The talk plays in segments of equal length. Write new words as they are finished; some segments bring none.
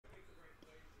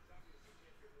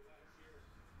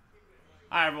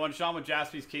Hi everyone, Sean with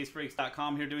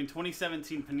JaspysCaseBreaks.com here doing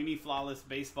 2017 Panini Flawless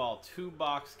Baseball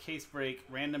 2-box case break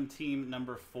random team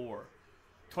number 4.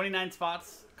 29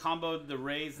 spots, comboed the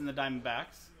Rays and the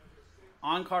Diamondbacks.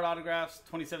 On-card autographs,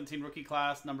 2017 rookie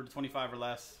class, numbered to 25 or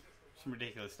less. Some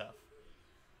ridiculous stuff.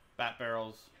 Bat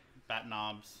barrels, bat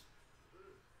knobs,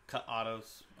 cut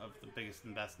autos of the biggest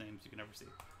and best names you can ever see.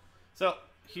 So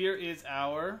here is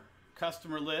our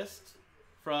customer list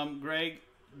from Greg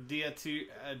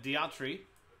Diatri,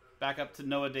 back up to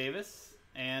Noah Davis,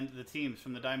 and the teams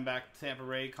from the Diamondback Tampa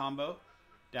Ray combo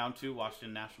down to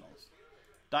Washington Nationals.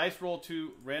 Dice roll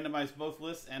to randomize both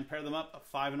lists and pair them up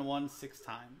 5 and 1 6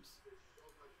 times.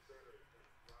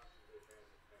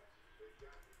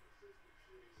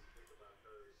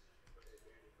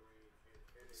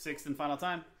 Sixth and final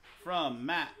time from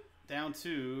Matt down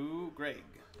to Greg.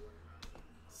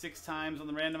 6 times on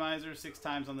the randomizer, 6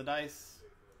 times on the dice.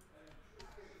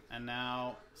 And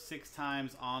now 6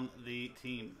 times on the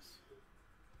teams.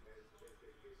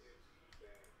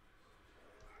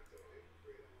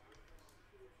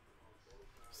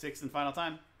 Sixth and final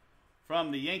time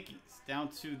from the Yankees down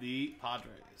to the Padres.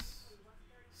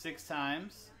 6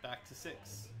 times, back to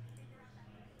 6.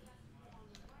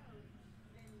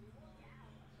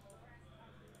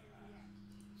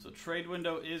 So trade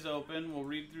window is open. We'll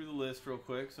read through the list real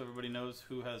quick so everybody knows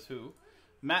who has who.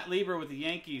 Matt Lieber with the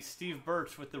Yankees, Steve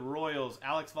Birch with the Royals,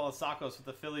 Alex Velasakos with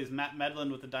the Phillies, Matt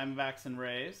Medlin with the Diamondbacks and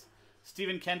Rays,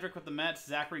 Steven Kendrick with the Mets,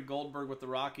 Zachary Goldberg with the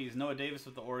Rockies, Noah Davis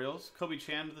with the Orioles, Kobe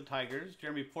Chan with the Tigers,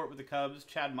 Jeremy Port with the Cubs,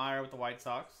 Chad Meyer with the White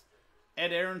Sox,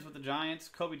 Ed Aarons with the Giants,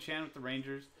 Kobe Chan with the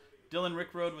Rangers, Dylan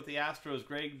Rickroad with the Astros,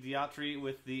 Greg Diatri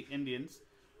with the Indians,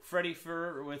 Freddie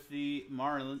Furr with the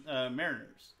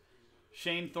Mariners,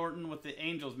 Shane Thornton with the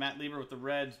Angels, Matt Lieber with the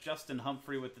Reds, Justin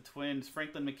Humphrey with the Twins,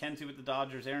 Franklin McKenzie with the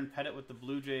Dodgers, Aaron Pettit with the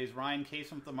Blue Jays, Ryan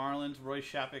Casem with the Marlins, Roy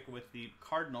Shapik with the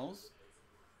Cardinals,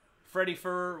 Freddie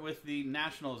Furr with the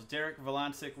Nationals, Derek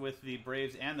Valancic with the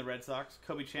Braves and the Red Sox,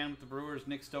 Kobe Chan with the Brewers,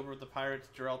 Nick Stober with the Pirates,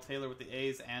 Jarrell Taylor with the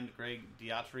A's, and Greg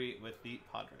Diatri with the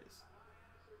Padres.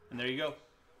 And there you go.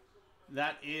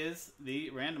 That is the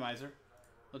randomizer.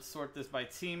 Let's sort this by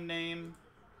team name.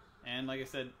 And like I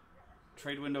said,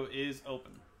 trade window is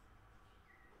open.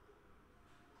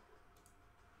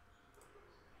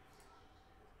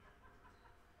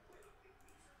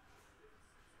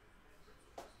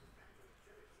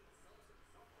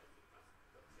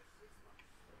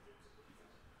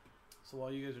 So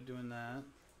while you guys are doing that,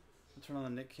 I'll turn on the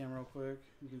Nick cam real quick.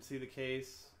 You can see the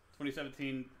case.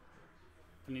 2017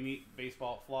 Panini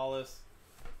Baseball Flawless.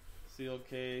 Sealed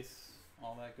case.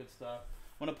 All that good stuff.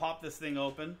 I want to pop this thing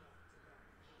open.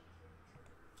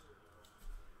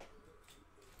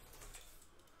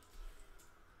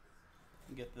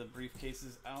 Get the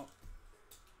briefcases out.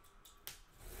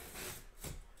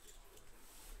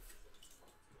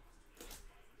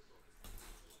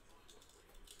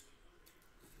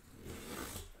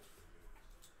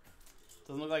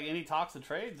 Doesn't look like any talks of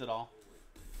trades at all.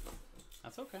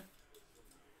 That's okay.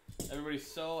 Everybody's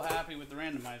so happy with the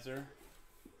randomizer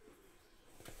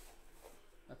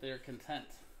that they are content.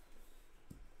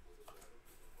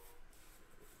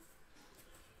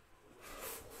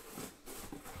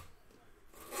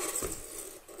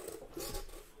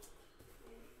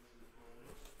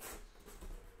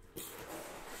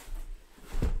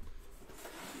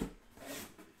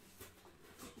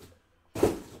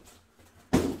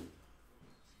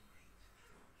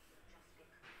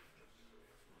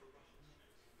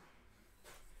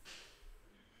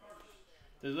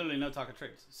 There's literally no talk of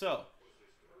trades. So,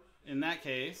 in that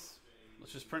case,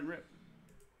 let's just print and rip.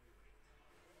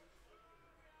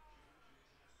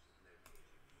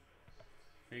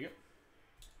 Here you go.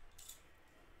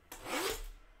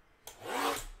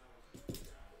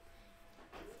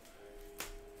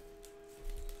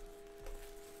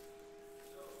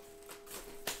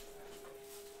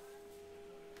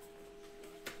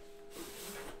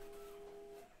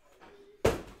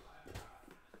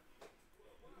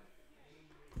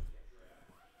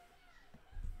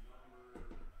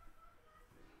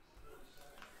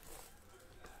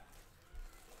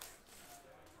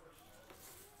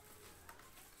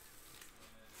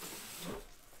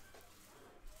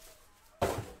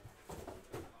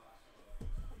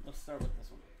 Start with this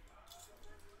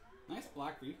one. Nice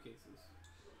black briefcases.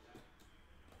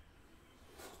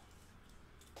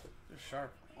 They're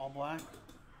sharp. All black.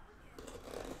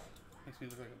 Makes me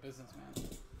look like a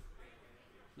businessman.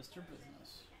 Mr.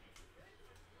 Business.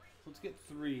 So let's get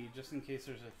 3 just in case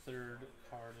there's a third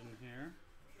card in here.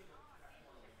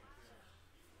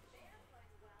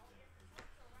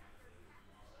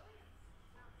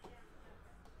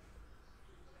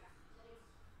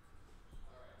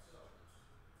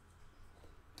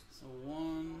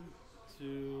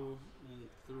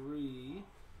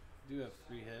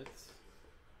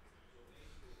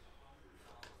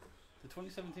 Did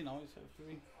 2017 always have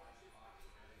 3?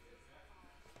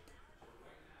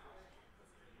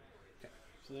 Okay,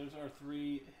 so there's our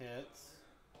 3 hits.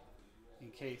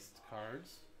 Encased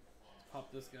cards. Let's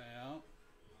pop this guy out.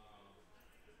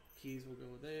 Keys will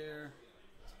go there.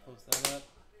 Let's close that up.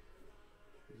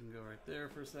 You can go right there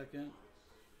for a second.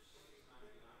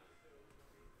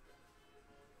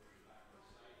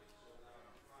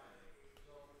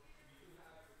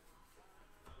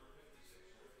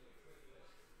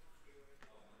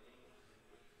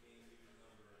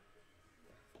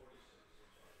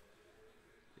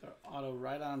 Our auto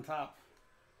right on top.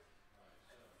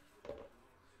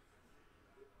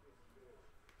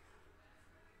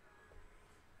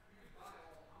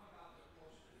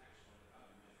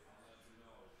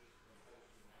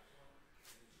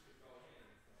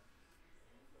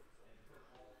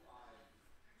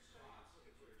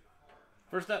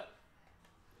 First up,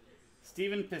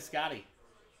 Stephen Piscotty.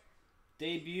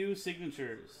 Debut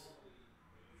signatures.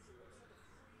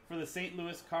 For the St.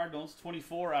 Louis Cardinals,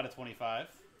 24 out of 25.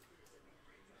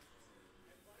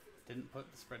 Didn't put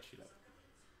the spreadsheet up.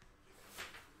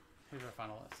 Here's our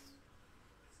final list.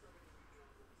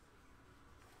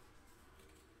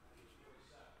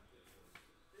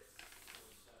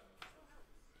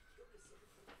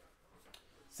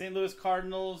 St. Louis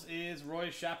Cardinals is Roy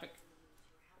Shapik.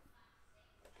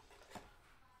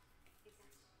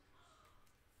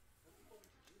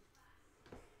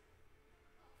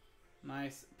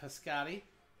 Nice Piscotty.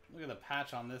 Look at the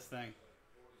patch on this thing.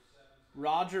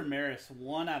 Roger Maris,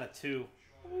 1 out of 2.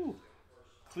 Ooh.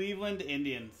 Cleveland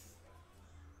Indians.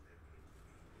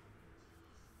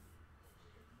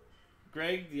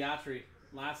 Greg Diatri,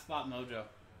 last spot mojo.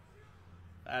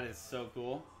 That is so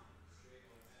cool.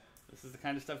 This is the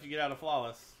kind of stuff you get out of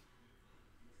Flawless.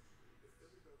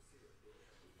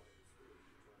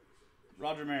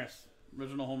 Roger Maris,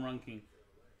 original home run king.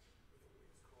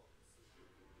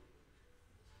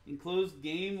 Enclosed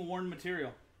game worn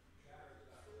material.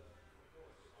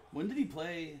 When did he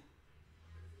play?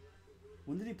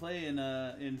 When did he play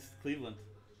in Cleveland?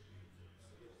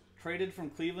 Traded from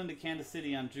Cleveland to Kansas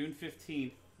City on June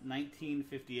 15th,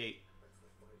 1958.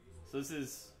 So this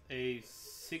is a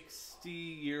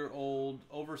 60-year-old,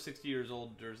 over 60 years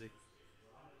old jersey.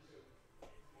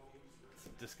 It's a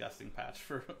disgusting patch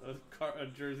for a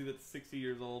jersey that's 60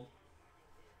 years old.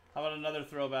 How about another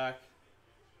throwback?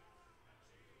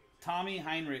 Tommy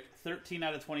Heinrich, 13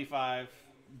 out of 25.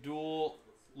 Dual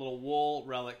little wool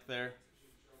relic there.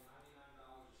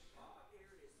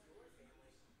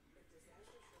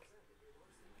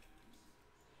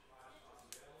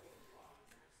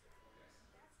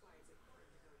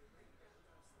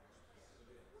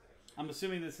 I'm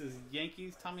assuming this is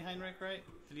Yankees Tommy Heinrich, right?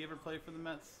 Did he ever play for the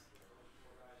Mets?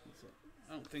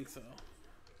 I don't think so.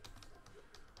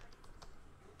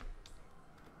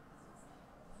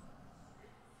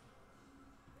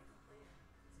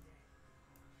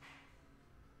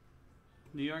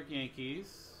 New York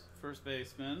Yankees, first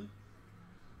baseman.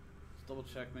 Just double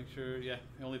check, make sure. Yeah,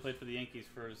 he only played for the Yankees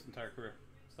for his entire career.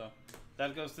 So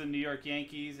that goes to the New York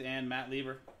Yankees and Matt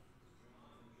Lieber.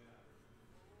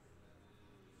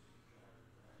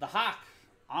 The Hawk,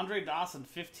 Andre Dawson,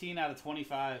 15 out of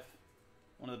 25.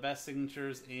 One of the best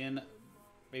signatures in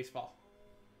baseball.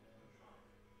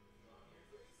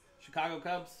 Chicago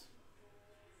Cubs,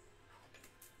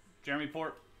 Jeremy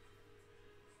Port.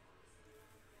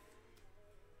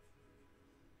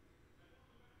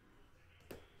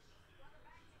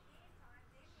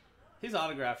 His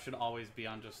autograph should always be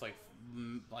on just like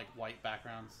white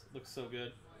backgrounds. Looks so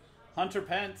good. Hunter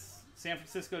Pence, San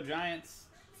Francisco Giants.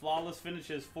 Flawless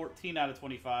finishes, 14 out of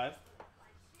 25.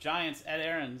 Giants, Ed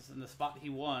Aarons in the spot he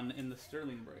won in the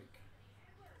Sterling break.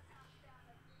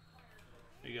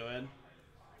 There you go, Ed.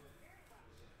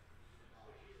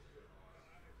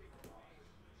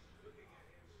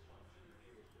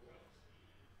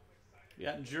 We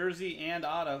got jersey and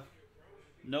auto.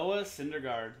 Noah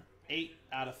Syndergaard, 8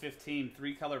 out of 15.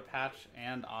 3-color patch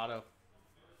and auto.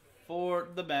 For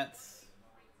the Mets,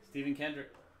 Stephen Kendrick.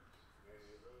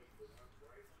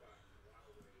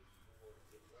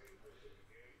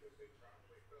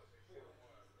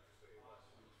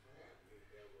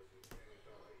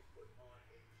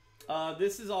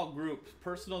 This is all grouped.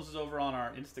 Personals is over on our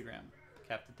Instagram,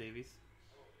 Captain Davies.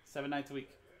 7 nights a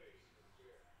week.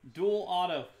 Dual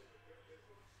auto.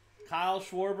 Kyle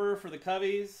Schwarber for the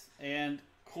Cubbies and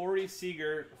Corey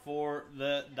Seager for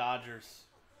the Dodgers.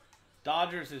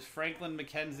 Dodgers is Franklin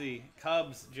McKenzie.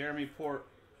 Cubs, Jeremy Port.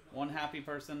 1 happy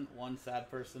person, 1 sad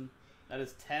person. That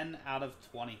is 10 out of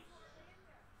 20.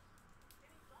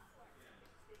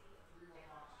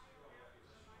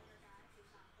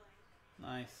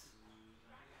 Nice.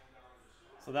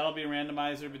 So that'll be a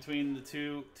randomizer between the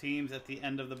two teams at the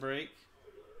end of the break.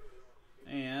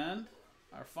 And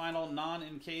our final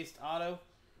non-encased auto,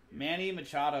 Manny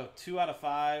Machado, 2 out of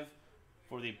 5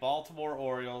 for the Baltimore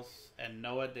Orioles and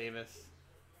Noah Davis.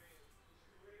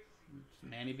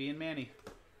 Manny being Manny.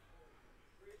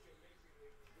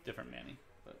 Different Manny,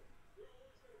 but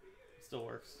it still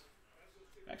works.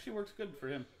 Actually works good for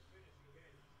him.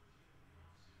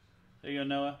 There you go,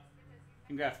 Noah.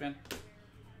 Congrats, man.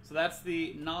 So that's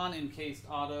the non-encased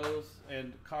autos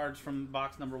and cards from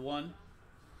box number 1.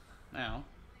 Now,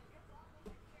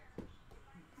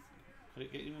 could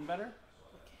it get even better?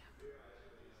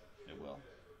 It will.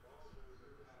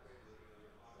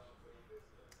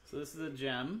 So this is a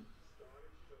gem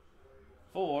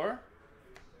for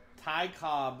Ty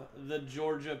Cobb, the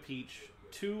Georgia Peach,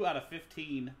 2 out of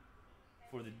 15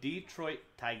 for the Detroit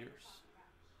Tigers.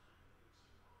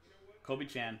 Kobe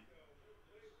Chan.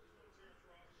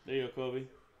 There you go, Kobe.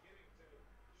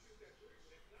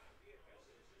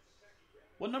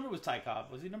 What number was Ty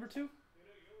Cobb? Was he number 2?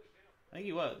 I think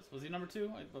he was. Was he number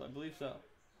 2? I believe so.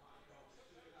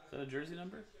 Is that a jersey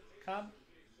number? Cobb?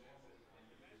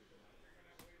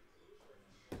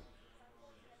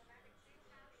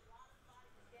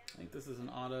 I think this is an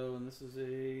auto, and this is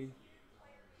a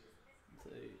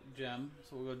gem.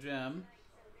 So we'll go gem.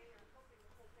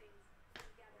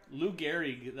 Lou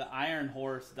Gehrig, the Iron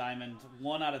Horse Diamond,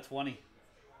 1 out of 20.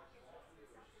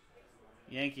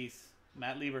 Yankees,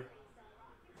 Matt Lieber.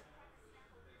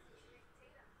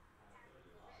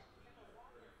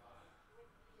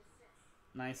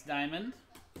 Nice diamond.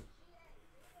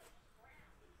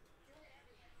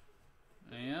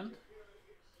 And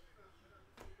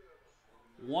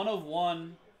 1 of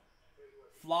 1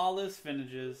 flawless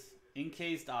finishes,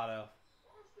 encased auto.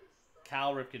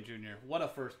 Cal Ripken Jr. What a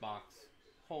first box.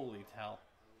 Holy hell.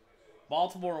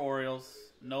 Baltimore Orioles,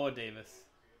 Noah Davis.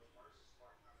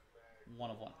 1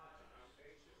 of 1.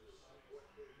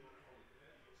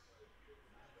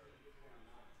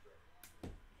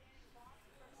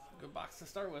 Good box to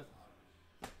start with.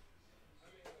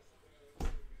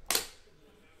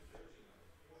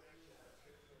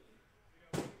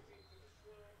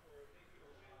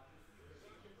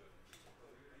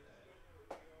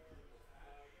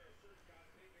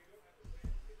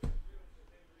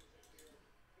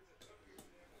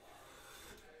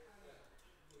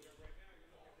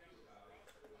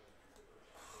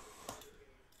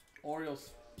 Orioles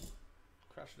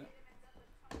crushing it.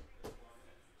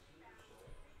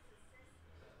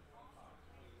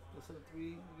 This is a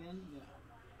 3 again? Yeah.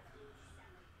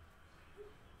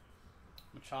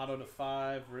 Machado to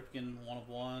 5. Ripken 1 of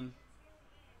 1.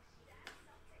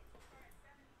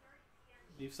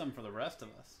 Leave some for the rest of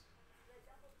us.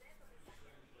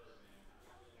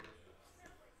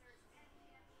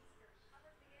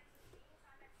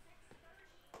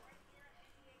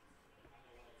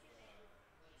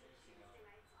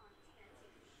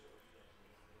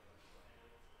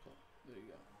 There you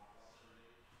go.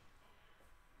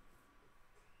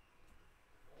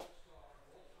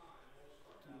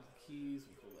 There's the keys.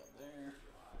 We'll put that there.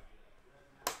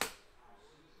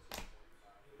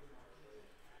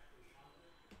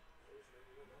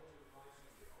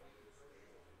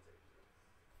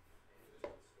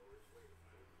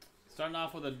 Starting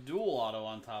off with a dual auto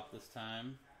on top this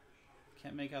time.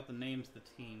 Can't make out the names of the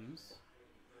teams,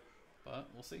 but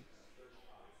we'll see.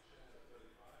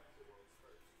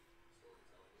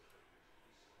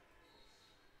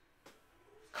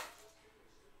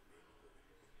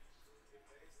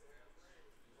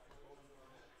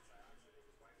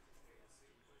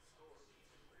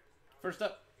 First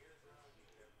up,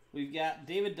 we've got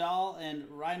David Dahl and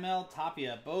Raimel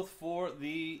Tapia, both for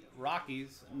the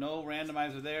Rockies. No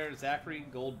randomizer there. Zachary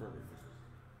Goldberg.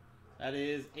 That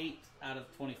is 8 out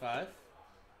of 25.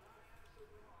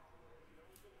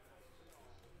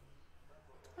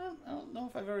 I don't know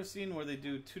if I've ever seen where they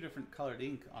do 2 different colored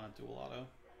ink on a dual auto.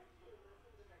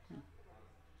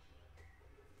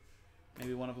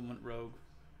 Maybe one of them went rogue.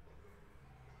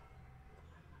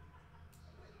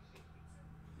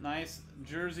 Nice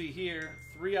jersey here.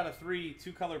 3 out of 3.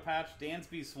 2-color patch.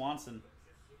 Dansby Swanson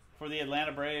for the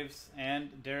Atlanta Braves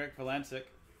and Derek Valencic.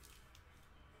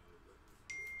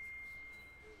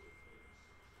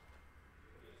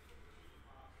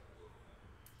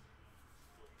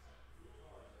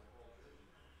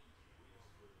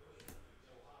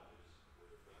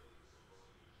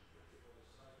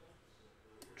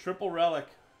 Triple relic.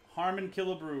 Harmon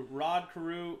Killebrew, Rod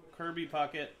Carew, Kirby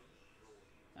Puckett.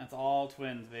 That's all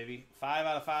Twins, baby. 5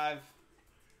 out of 5.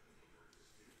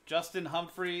 Justin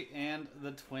Humphrey and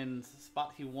the Twins.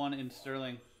 Spot he won in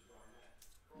Sterling.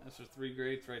 Those are 3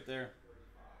 greats right there.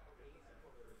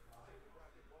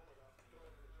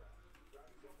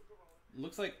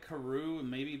 Looks like Carew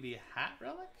and maybe be a hat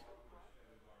relic.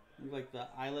 Look like the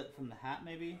eyelet from the hat,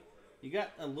 maybe. You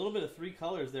got a little bit of 3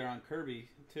 colors there on Kirby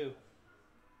too.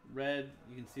 Red,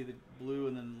 you can see the blue,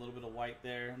 and then a little bit of white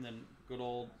there, and then good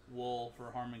old wool for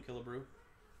Harmon Killebrew.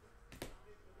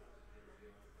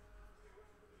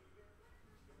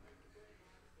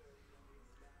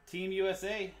 Team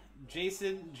USA,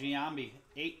 Jason Giambi,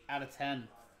 8 out of 10.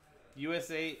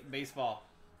 USA Baseball.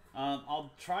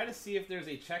 I'll try to see if there's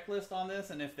a checklist on this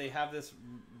and if they have this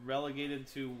relegated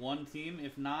to one team.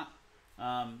 If not,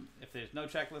 if there's no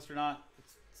checklist or not,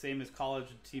 it's same as college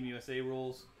Team USA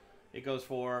rules. It goes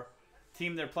for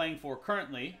team they're playing for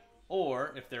currently,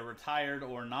 or if they're retired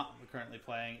or not currently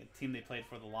playing, a team they played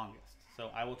for the longest. So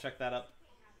I will check that up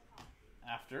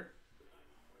after.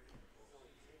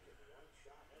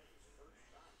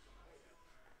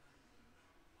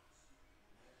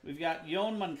 We've got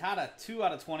Yoan Moncada, 2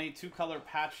 out of 20, 2-color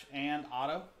patch and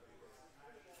auto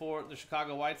for the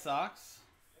Chicago White Sox.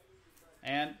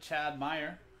 And Chad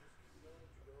Meyer.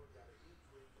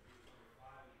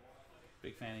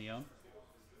 Big fan of Yoan.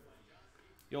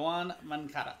 Yoan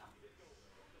Moncada.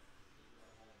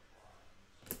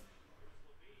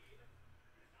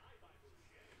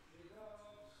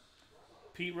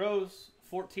 Pete Rose,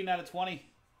 14 out of 20.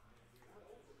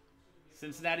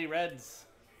 Cincinnati Reds.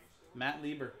 Matt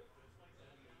Lieber.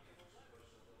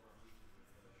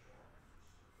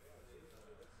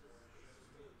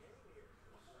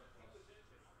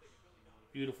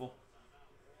 Beautiful.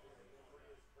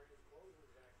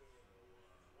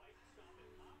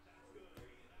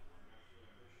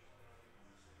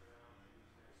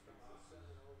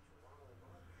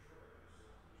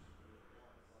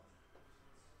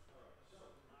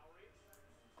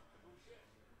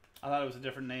 I thought it was a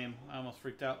different name. I almost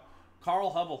freaked out.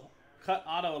 Carl Hubble. Cut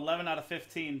auto, 11 out of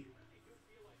 15.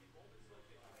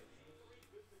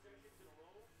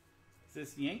 Is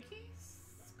this Yankees?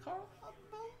 Carl Hubble?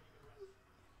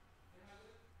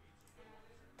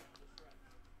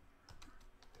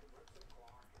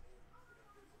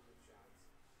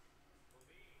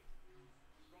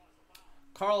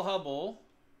 Carl Hubble.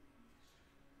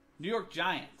 New York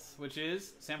Giants, which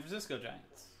is San Francisco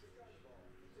Giants.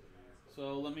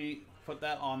 So let me put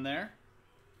that on there.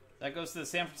 That goes to the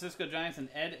San Francisco Giants and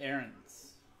Ed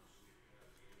Aarons.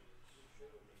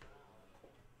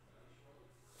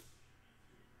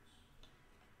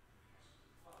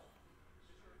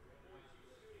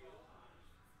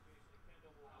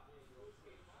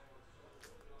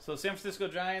 So San Francisco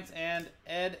Giants and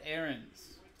Ed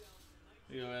Aarons.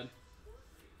 Here you go, Ed.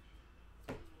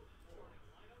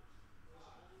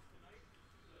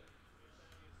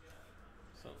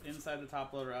 So inside the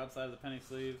top loader, outside of the penny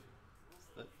sleeve.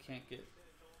 That can't get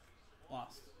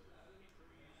lost.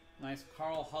 Nice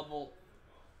Carl Hubble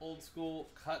old school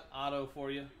cut auto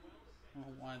for you. I don't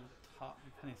know why the top of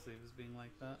the penny sleeve is being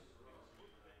like that.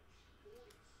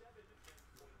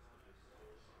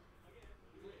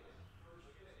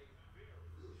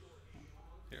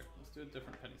 Here, let's do a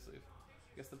different penny sleeve.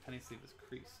 I guess the penny sleeve is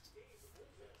creased.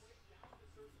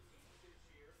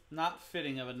 Not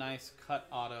fitting of a nice cut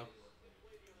auto.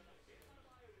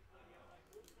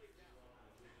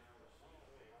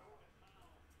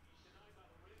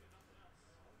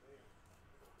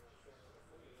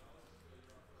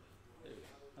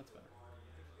 That's better.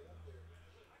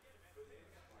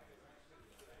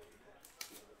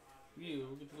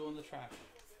 You get to go in the trash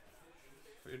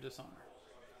for your dishonor.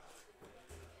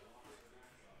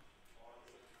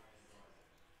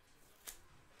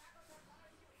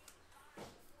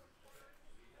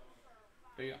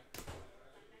 There you go.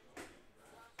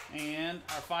 And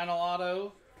our final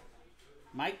auto,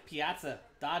 Mike Piazza,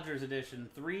 Dodgers edition,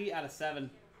 3 out of 7.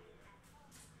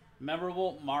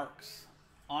 Memorable marks,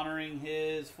 honoring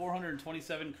his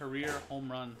 427 career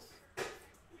home runs.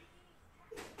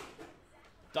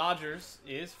 Dodgers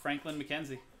is Franklin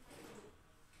McKenzie.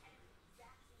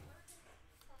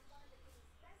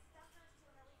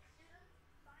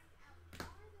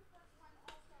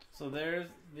 So there's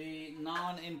the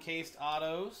non-encased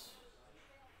autos.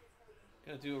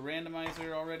 Got to do a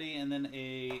randomizer already, and then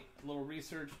a little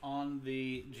research on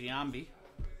the Giambi.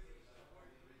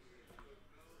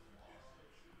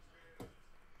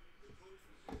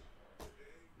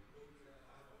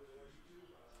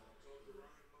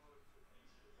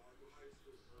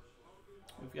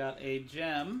 We've got a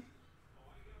gem.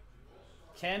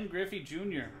 Ken Griffey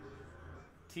Jr.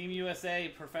 Team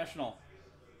USA Professional.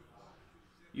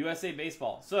 USA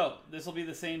Baseball. So, this will be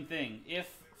the same thing. If,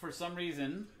 for some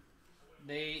reason,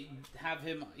 they have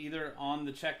him either on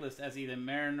the checklist as either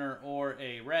Mariner or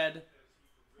a Red,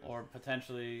 or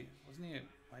potentially, wasn't he a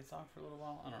White Sox for a little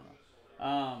while? I don't know.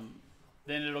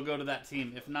 then it'll go to that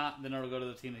team. If not, then it'll go to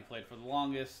the team they played for the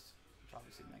longest, which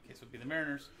obviously in that case would be the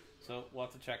Mariners. So we'll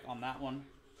have to check on that one.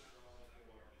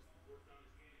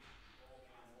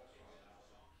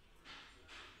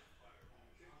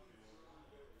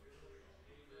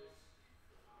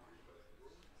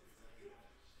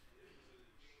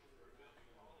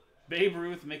 Babe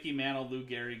Ruth, Mickey Mantle, Lou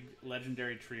Gehrig,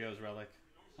 Legendary Trios relic.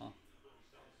 Well,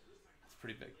 that's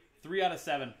pretty big. 3 out of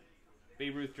 7.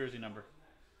 Babe Ruth jersey number.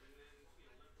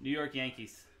 New York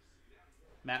Yankees.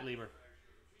 Matt Lieber.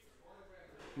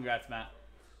 Congrats, Matt.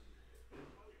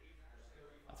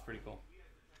 That's pretty cool.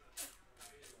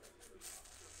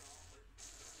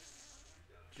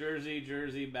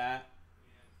 Jersey, bat.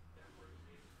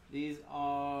 These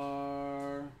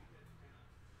are...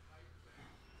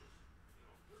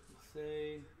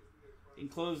 say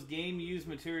enclosed game used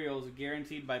materials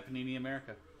guaranteed by Panini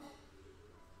America.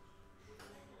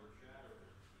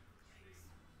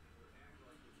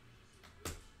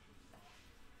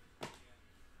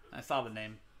 I saw the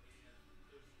name.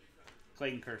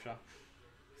 Clayton Kershaw.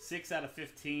 6 out of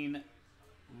 15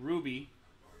 Ruby.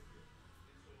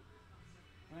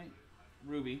 Right?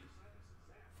 Ruby.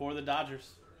 For the Dodgers.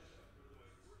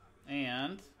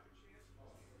 And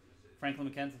Franklin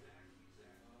McKenzie.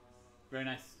 Very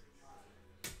nice.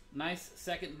 Nice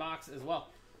second box as well.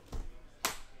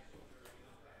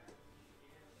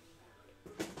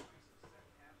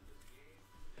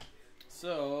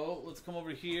 So let's come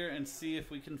over here and see if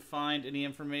we can find any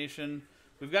information.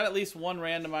 We've got at least one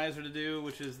randomizer to do,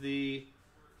 which is the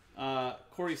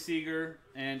Corey Seager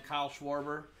and Kyle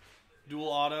Schwarber dual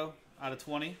auto out of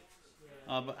 20.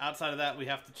 But outside of that, we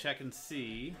have to check and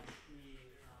see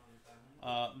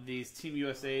these Team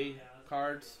USA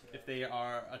cards, if they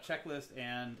are a checklist,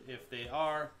 and if they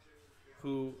are,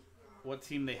 what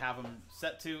team they have them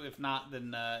set to. If not,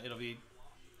 then it'll be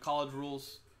college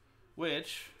rules,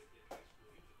 which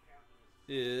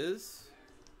is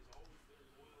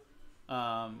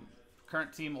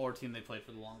current team or team they played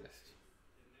for the longest.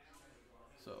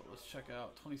 So let's check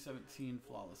out 2017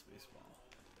 Flawless Baseball.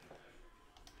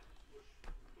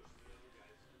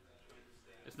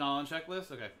 It's not on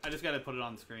checklist? Okay. I just got to put it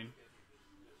on the screen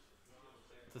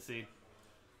to see.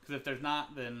 Because if there's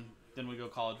not, then we go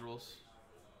college rules.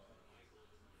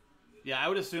 Yeah, I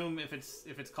would assume if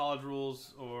it's college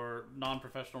rules or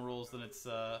non-professional rules, then it's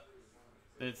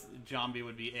Jambi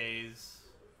would be A's,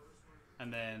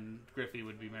 and then Griffey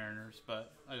would be Mariners.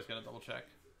 But I just gotta double check,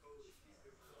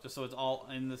 just so it's all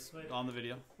in this on the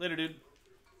video. Later, dude.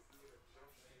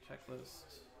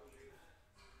 Checklist.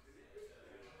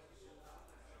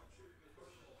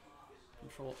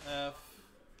 Control F.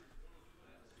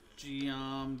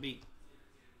 Giambi.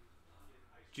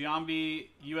 Giambi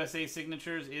USA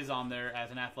Signatures is on there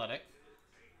as an athletic.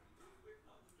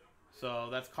 So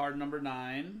that's card number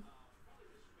 9.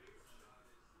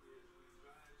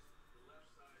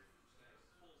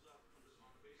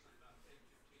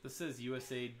 This says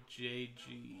USA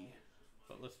JG.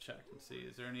 But let's check and see.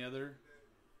 Is there any other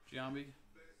Giambi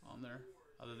on there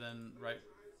other than right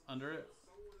under it?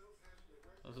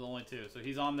 Those are the only 2. So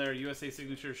he's on there. USA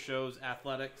Signature shows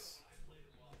athletics.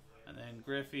 And then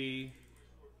Griffey.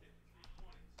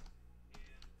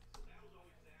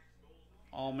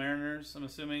 All Mariners, I'm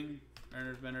assuming.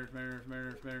 Mariners.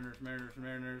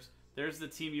 There's the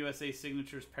Team USA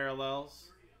Signatures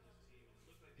parallels.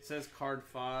 It says card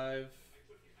 5.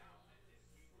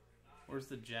 Where's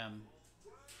the gem?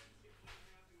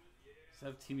 Does it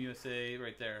have Team USA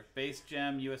right there? Base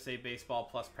gem, USA Baseball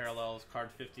plus parallels, card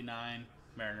 59.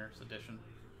 Mariners edition.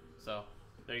 So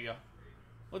there you go.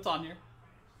 What's on here?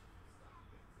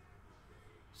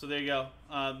 So there you go.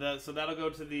 So that'll go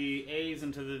to the A's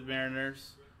and to the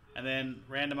Mariners, and then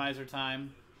randomizer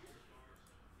time.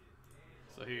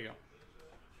 So here you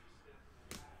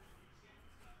go.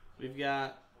 We've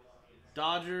got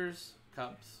Dodgers,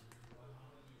 Cubs.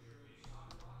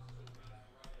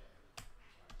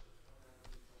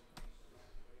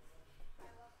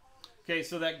 Okay,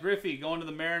 so that Griffey going to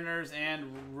the Mariners and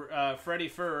Freddie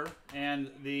Furr, and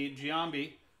the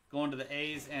Giambi going to the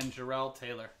A's and Jarrell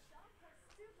Taylor.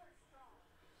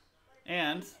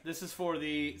 And this is for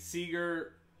the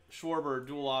Seager Schwarber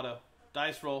dual auto.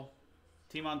 Dice roll.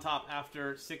 Team on top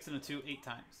after 6 and a 2, 8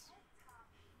 times.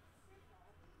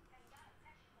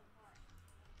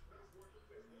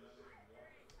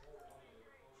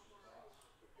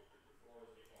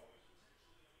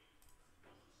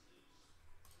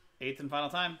 Eighth and final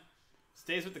time.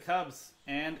 Stays with the Cubs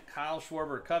and Kyle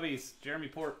Schwarber. Cubbies, Jeremy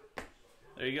Port.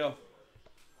 There you go.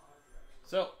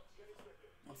 So,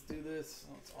 let's do this.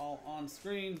 It's all on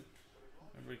screen.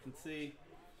 Everybody can see.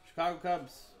 Chicago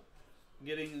Cubs.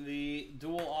 getting the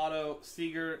dual auto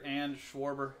Seager and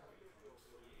Schwarber.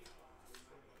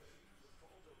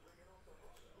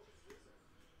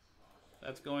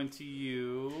 That's going to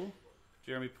you,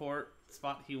 Jeremy Port.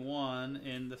 Spot he won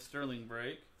in the Sterling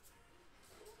break.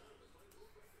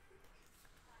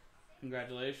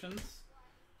 Congratulations.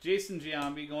 Jason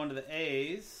Giambi going to the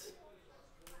A's.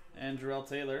 And Jarrell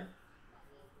Taylor.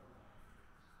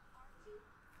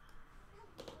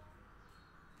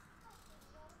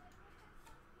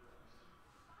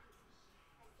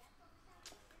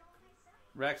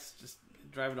 Rex just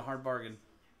driving a hard bargain.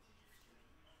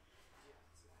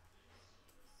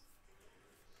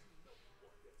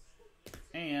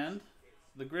 And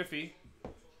the Griffey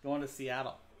going to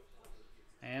Seattle.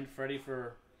 And Freddie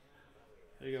for...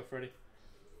 There you go, Freddie.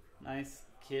 Nice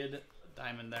kid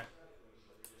diamond there.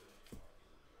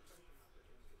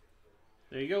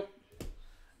 There you go.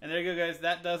 And there you go, guys.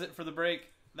 That does it for the break.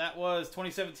 That was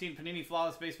 2017 Panini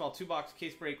Flawless Baseball 2-box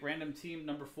case break, random team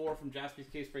number 4 from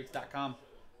JaspysCaseBreaks.com.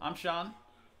 I'm Sean,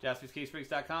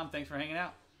 JaspysCaseBreaks.com. Thanks for hanging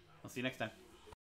out. I'll see you next time.